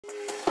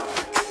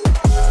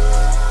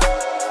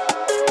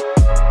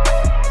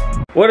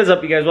What is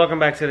up, you guys? Welcome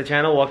back to the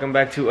channel. Welcome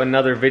back to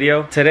another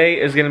video. Today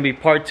is going to be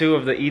part 2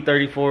 of the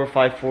E34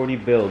 540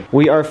 build.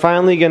 We are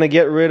finally going to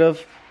get rid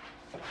of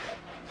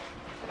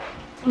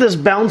this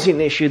bouncing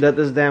issue that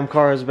this damn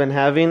car has been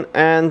having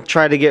and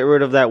try to get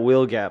rid of that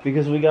wheel gap,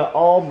 because we got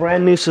all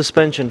brand new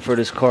suspension for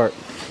this car,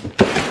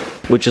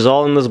 which is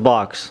all in this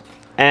box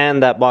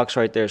and that box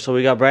right there. So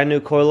we got brand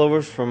new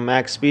coilovers from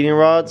Max speeding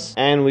rods,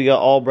 and we got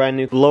all brand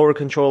new lower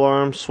control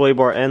arms, sway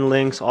bar end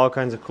links, all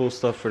kinds of cool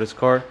stuff for this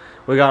car.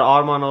 We got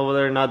Armand over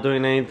there not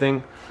doing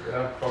anything.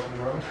 Yeah,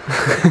 fucking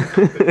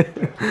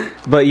wrong.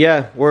 But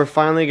yeah, we're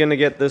finally gonna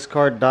get this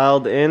car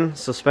dialed in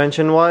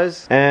suspension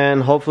wise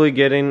and hopefully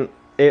getting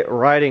it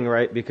riding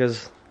right,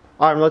 because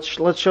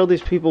let's show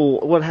these people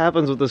what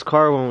happens with this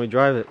car when we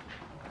drive it.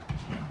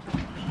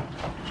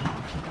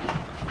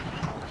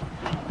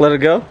 Let it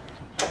go.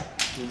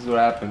 This is what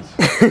happens.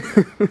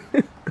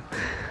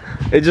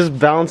 It just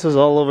bounces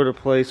all over the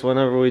place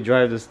whenever we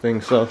drive this thing.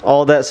 So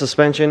all that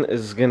suspension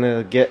is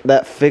gonna get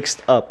that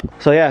fixed up.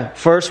 So yeah,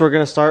 first we're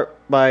gonna start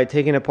by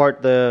taking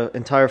apart the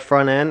entire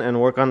front end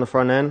and work on the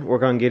front end.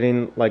 Work on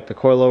getting like the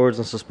coilovers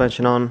and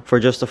suspension on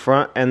for just the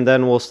front, and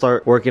then we'll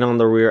start working on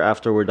the rear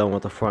after we're done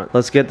with the front.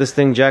 Let's get this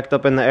thing jacked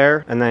up in the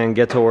air and then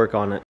get to work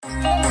on it.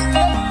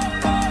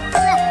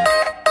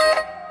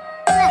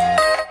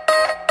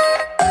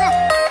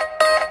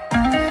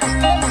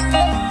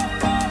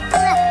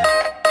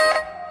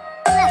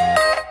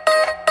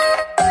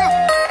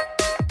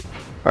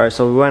 Alright,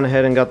 so we went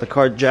ahead and got the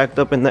car jacked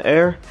up in the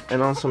air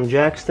and on some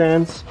jack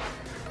stands.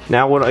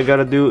 Now what I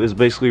gotta do is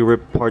basically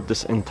rip apart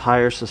this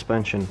entire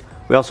suspension.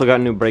 We also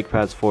got new brake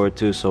pads for it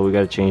too, so we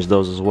gotta change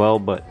those as well.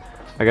 But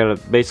I gotta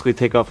basically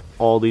take off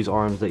all these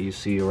arms that you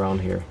see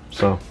around here,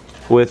 so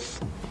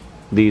with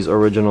these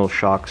original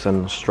shocks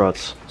and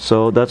struts.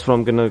 So that's what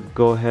I'm gonna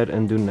go ahead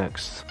and do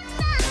next.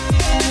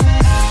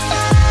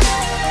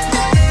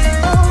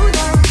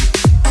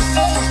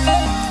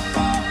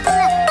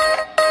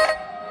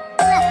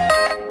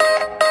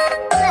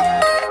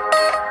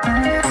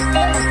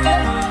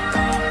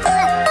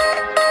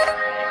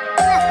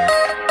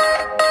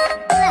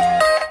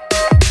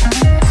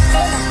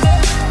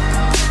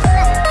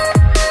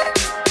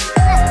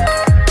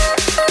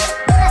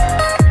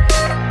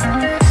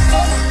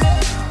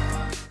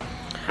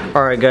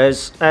 Alright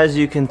guys, as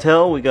you can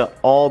tell, we got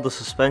all the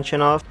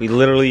suspension off. We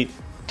literally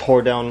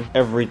tore down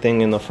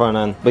everything in the front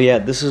end. But yeah,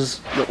 this is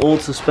the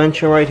old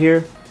suspension right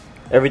here.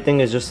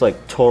 Everything is just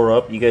like tore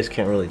up. You guys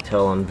can't really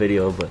tell on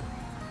video, but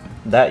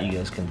that you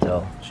guys can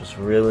tell. It's just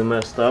really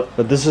messed up.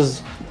 But this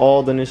is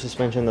all the new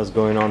suspension that's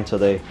going on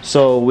today.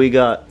 So we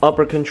got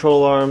upper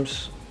control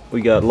arms,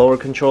 we got lower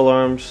control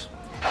arms,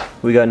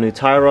 we got new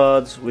tie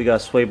rods, we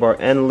got sway bar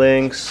end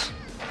links,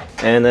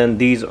 and then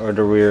these are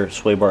the rear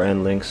sway bar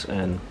end links.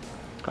 And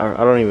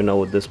I don't even know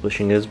what this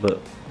bushing is, but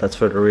that's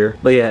for the rear.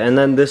 But yeah, and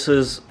then this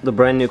is the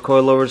brand new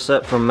coilover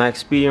set from Max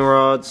speeding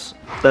rods.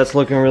 That's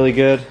looking really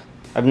good.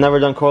 I've never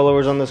done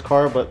coilovers on this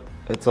car, but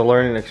it's a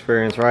learning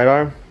experience, right,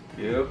 Arm?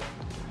 Yep.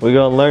 We're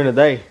gonna learn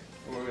today.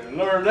 We're gonna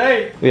learn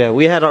today. Yeah,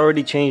 we had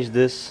already changed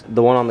this.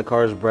 The one on the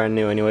car is brand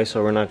new anyway,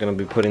 so we're not gonna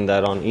be putting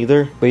that on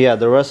either. But yeah,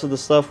 the rest of the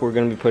stuff we're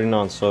gonna be putting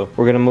on. So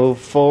we're gonna move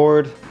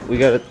forward. We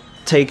gotta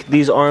take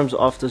these arms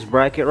off this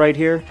bracket right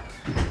here,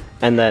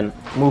 and then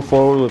move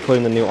forward with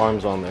putting the new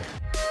arms on there.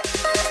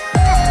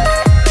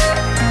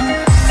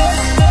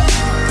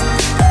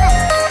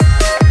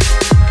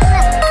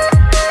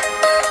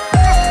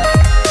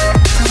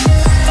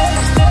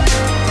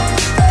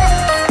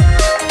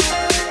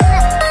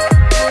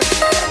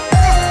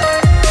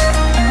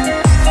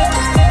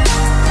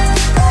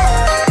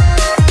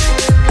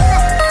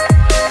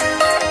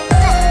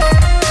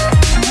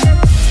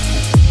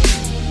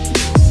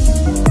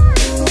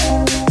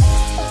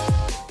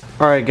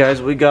 Alright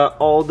guys, we got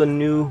all the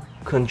new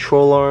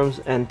control arms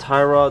and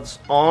tie rods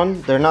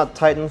on. They're not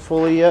tightened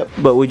fully yet,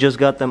 but we just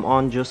got them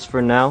on just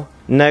for now.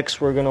 Next,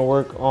 we're gonna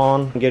work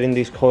on getting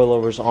these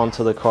coilovers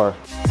onto the car.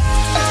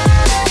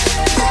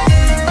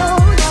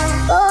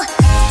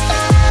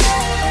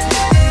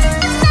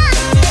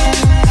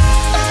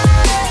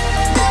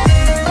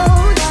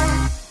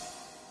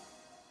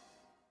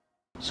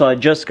 So I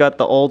just got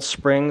the old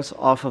springs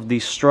off of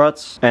these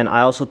struts, and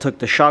I also took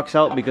the shocks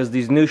out because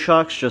these new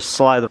shocks just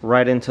slide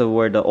right into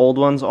where the old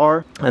ones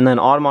are. And then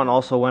Armand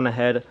also went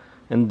ahead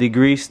and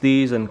degreased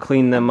these and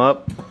cleaned them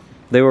up.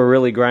 They were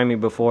really grimy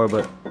before,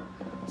 but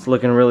it's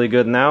looking really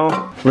good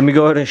now. Let me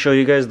go ahead and show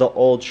you guys the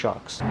old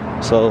shocks.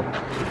 So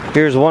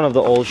here's one of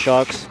the old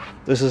shocks.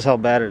 This is how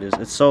bad it is.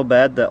 It's so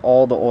bad that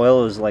all the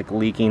oil is like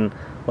leaking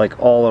like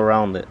all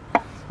around it.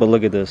 But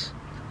look at this.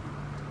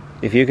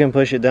 If you can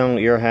push it down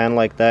with your hand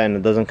like that and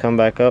it doesn't come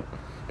back up,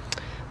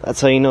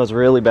 that's how you know it's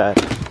really bad.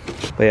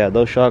 But yeah,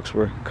 those shocks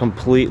were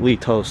completely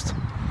toast.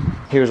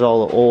 Here's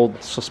all the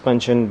old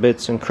suspension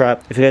bits and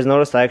crap. If you guys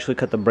noticed, I actually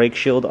cut the brake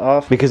shield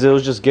off because it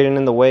was just getting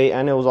in the way,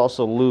 and it was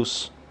also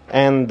loose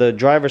and the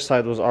driver's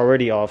side was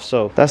already off,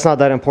 so that's not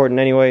that important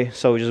anyway.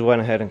 So we just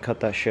went ahead and cut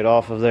that shit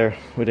off of there.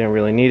 We didn't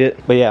really need it.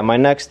 But yeah, my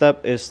next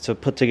step is to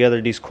put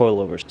together these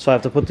coilovers. So I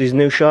have to put these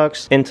new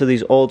shocks into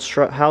these old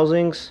strut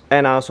housings,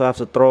 and I also have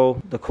to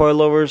throw the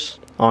coilovers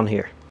on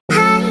here.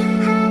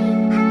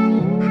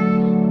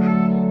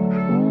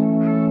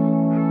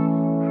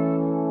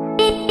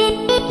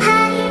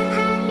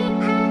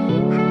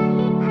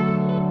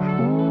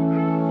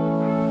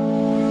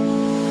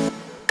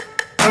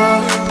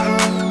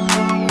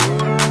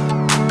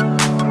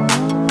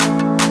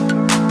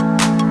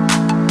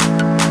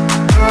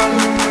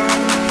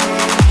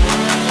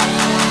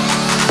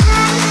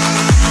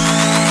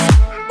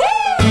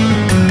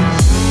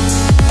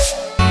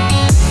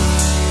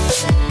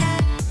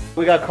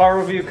 We got car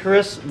review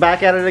Chris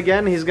back at it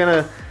again. He's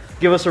gonna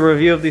give us a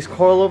review of these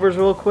coilovers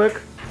real quick.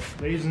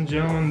 Ladies and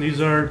gentlemen, these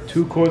are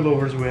 2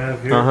 coilovers we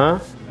have here.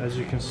 As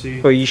you can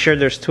see. Oh, you sure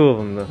there's 2 of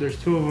them though?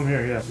 There's 2 of them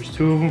here, yeah. There's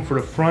 2 of them for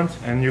the front,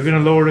 and you're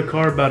gonna lower the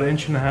car about 1.5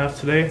 inches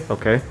today.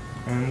 Okay.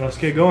 And let's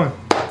get going.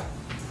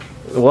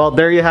 Well,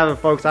 there you have it,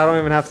 folks. I don't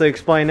even have to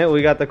explain it.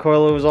 We got the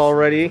coilovers all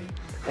ready,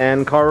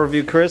 and car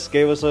review Chris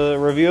gave us a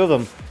review of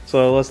them.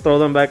 So let's throw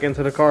them back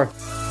into the car.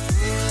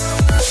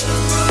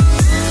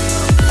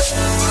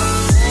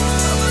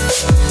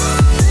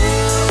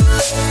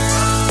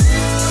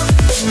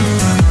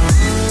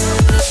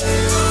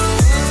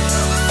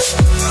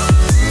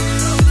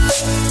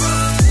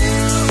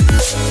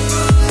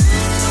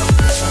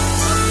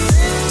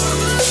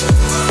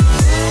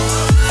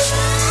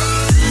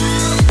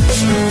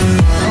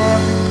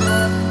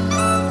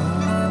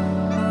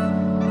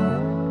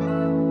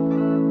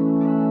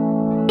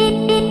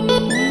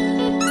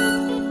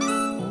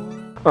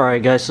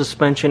 Alright guys,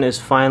 suspension is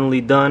finally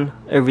done.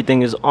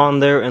 Everything is on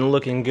there and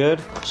looking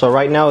good. So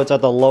right now it's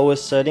at the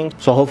lowest setting.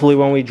 So hopefully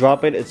when we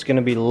drop it, it's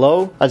gonna be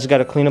low. I just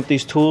gotta clean up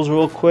these tools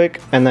real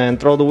quick and then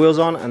throw the wheels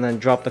on and then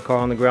drop the car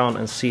on the ground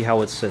and see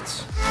how it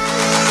sits.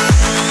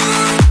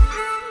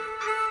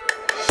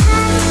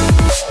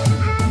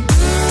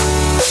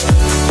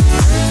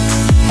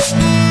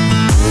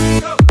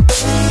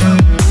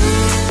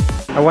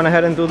 I went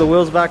ahead and threw the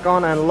wheels back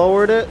on and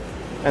lowered it,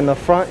 and the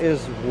front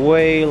is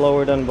way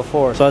lower than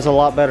before, so that's a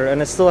lot better.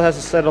 And it still has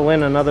to settle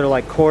in another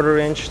like 1/4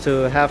 inch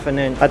to 1/2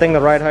 inch. I think the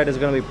ride height is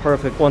going to be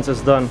perfect once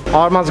it's done.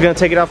 Armand's going to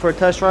take it out for a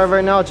test drive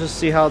right now, just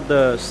see how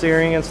the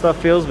steering and stuff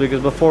feels,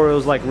 because before it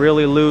was like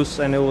really loose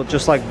and it would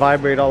just like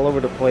vibrate all over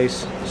the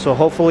place. So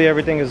hopefully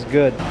everything is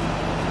good.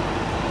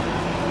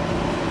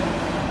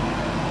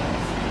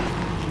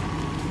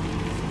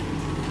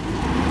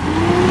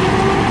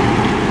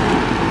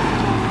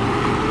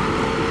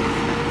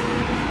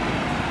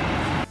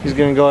 He's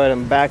gonna go ahead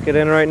and back it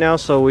in right now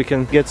so we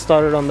can get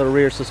started on the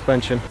rear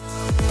suspension.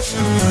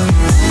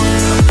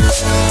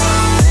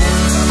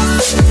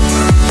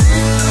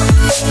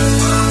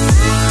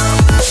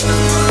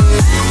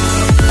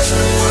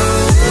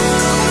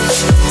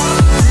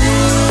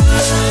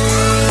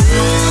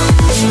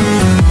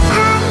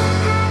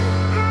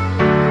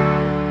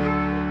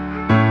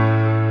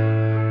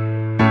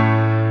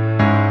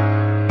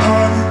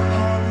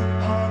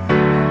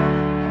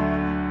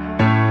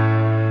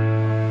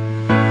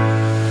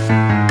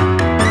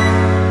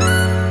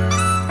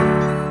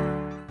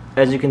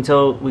 As you can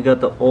tell, we got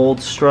the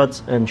old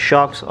struts and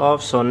shocks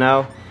off, so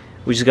now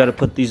we just got to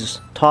put these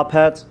top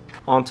hats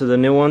onto the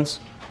new ones,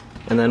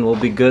 and then we'll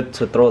be good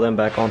to throw them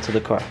back onto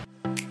the car.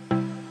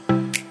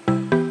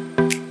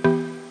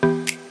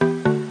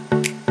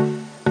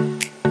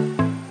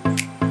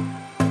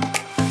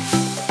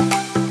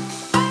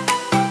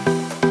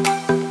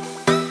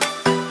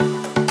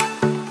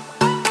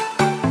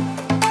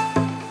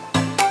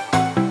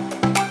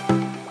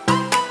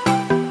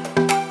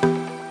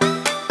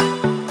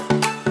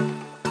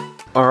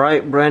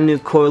 Alright, brand new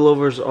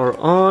coilovers are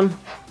on,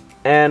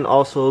 and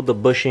also the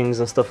bushings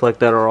and stuff like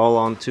that are all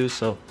on too,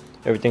 so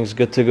everything's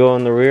good to go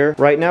on the rear.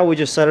 Right now we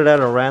just set it at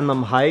a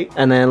random height,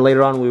 and then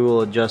later on we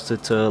will adjust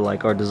it to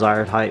like our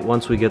desired height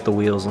once we get the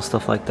wheels and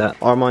stuff like that.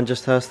 Armand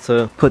just has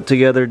to put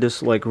together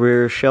this like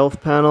rear shelf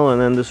panel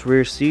and then this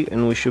rear seat,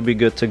 and we should be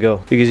good to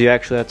go, because you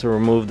actually have to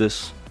remove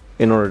this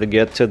in order to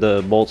get to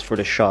the bolts for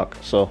the shock.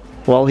 So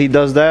while he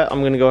does that,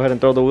 I'm gonna go ahead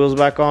and throw the wheels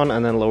back on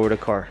and then lower the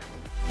car.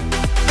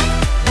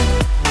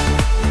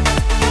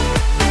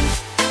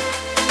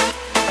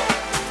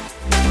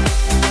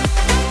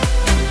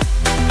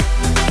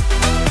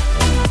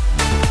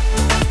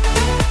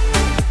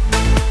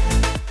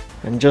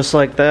 And just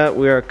like that,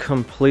 we are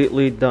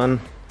completely done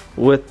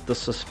with the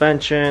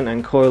suspension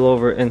and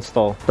coilover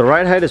install. The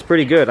ride height is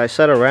pretty good. I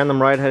set a random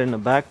ride height in the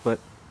back, but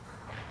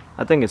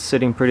I think it's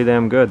sitting pretty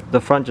damn good. The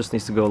front just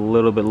needs to go a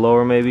little bit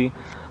lower maybe,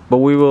 but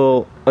we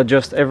will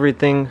adjust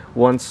everything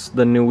once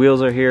the new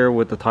wheels are here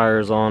with the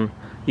tires on.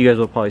 You guys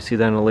will probably see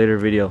that in a later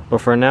video,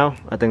 but for now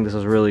I think this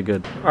is really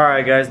good.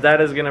 Alright guys,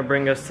 that is gonna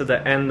bring us to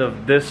the end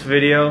of this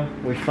video.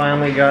 We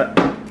finally got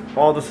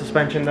all the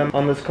suspension done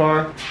on this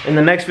car. In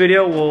the next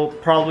video we'll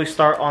probably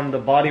start on the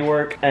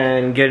bodywork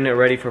and getting it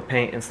ready for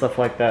paint and stuff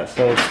like that,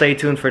 so stay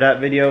tuned for that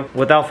video.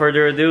 Without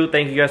further ado,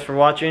 thank you guys for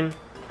watching.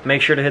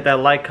 Make sure to hit that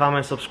like,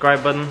 comment,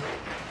 subscribe button.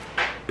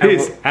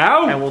 Peace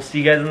out. And we'll see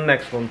you guys in the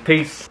next one.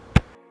 Peace.